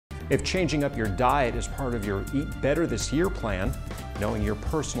If changing up your diet is part of your Eat Better This Year plan, knowing your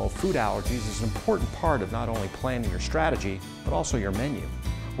personal food allergies is an important part of not only planning your strategy, but also your menu.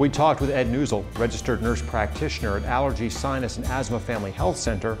 We talked with Ed Neuzil, registered nurse practitioner at Allergy, Sinus, and Asthma Family Health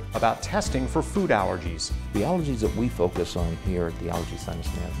Center, about testing for food allergies. The allergies that we focus on here at the Allergy, Sinus,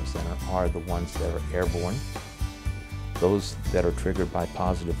 and Asthma Center are the ones that are airborne, those that are triggered by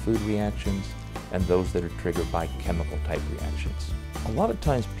positive food reactions, and those that are triggered by chemical type reactions. A lot of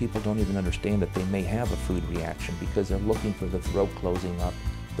times people don't even understand that they may have a food reaction because they're looking for the throat closing up,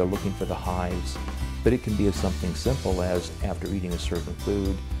 they're looking for the hives, but it can be something simple as after eating a certain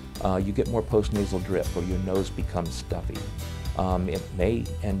food, you get more postnasal drip or your nose becomes stuffy. It may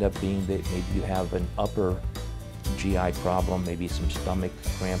end up being that maybe you have an upper GI problem, maybe some stomach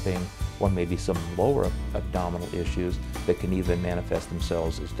cramping, or maybe some lower abdominal issues that can even manifest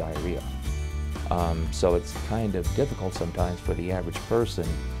themselves as diarrhea. So it's kind of difficult sometimes for the average person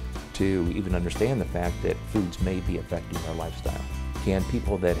to even understand the fact that foods may be affecting their lifestyle. Can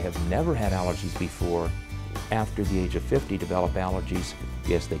people that have never had allergies before, after the age of 50, develop allergies?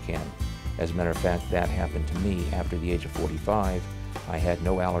 Yes, they can. As a matter of fact, that happened to me after the age of 45. I had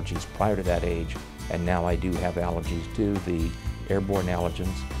no allergies prior to that age, and now I do have allergies to the airborne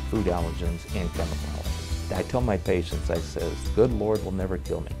allergens, food allergens, and chemical allergens. I tell my patients, I says, the good Lord will never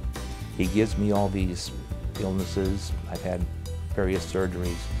kill me. He gives me all these illnesses. I've had various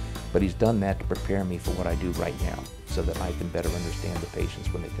surgeries, but he's done that to prepare me for what I do right now so that I can better understand the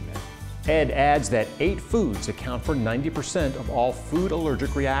patients when they come in. Ed adds that 8 foods account for 90% of all food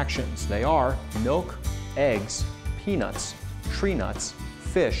allergic reactions. They are milk, eggs, peanuts, tree nuts,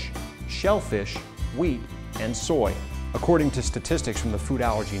 fish, shellfish, wheat, and soy. According to statistics from the Food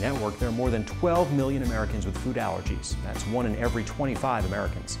Allergy Network, there are more than 12 million Americans with food allergies. That's 1 in every 25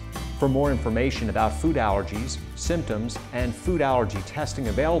 Americans. For more information about food allergies, symptoms, and food allergy testing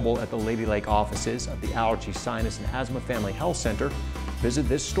available at the Lady Lake offices of the Allergy, Sinus, and Asthma Family Health Center, visit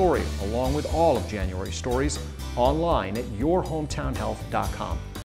this story, along with all of January's stories, online at yourhometownhealth.com.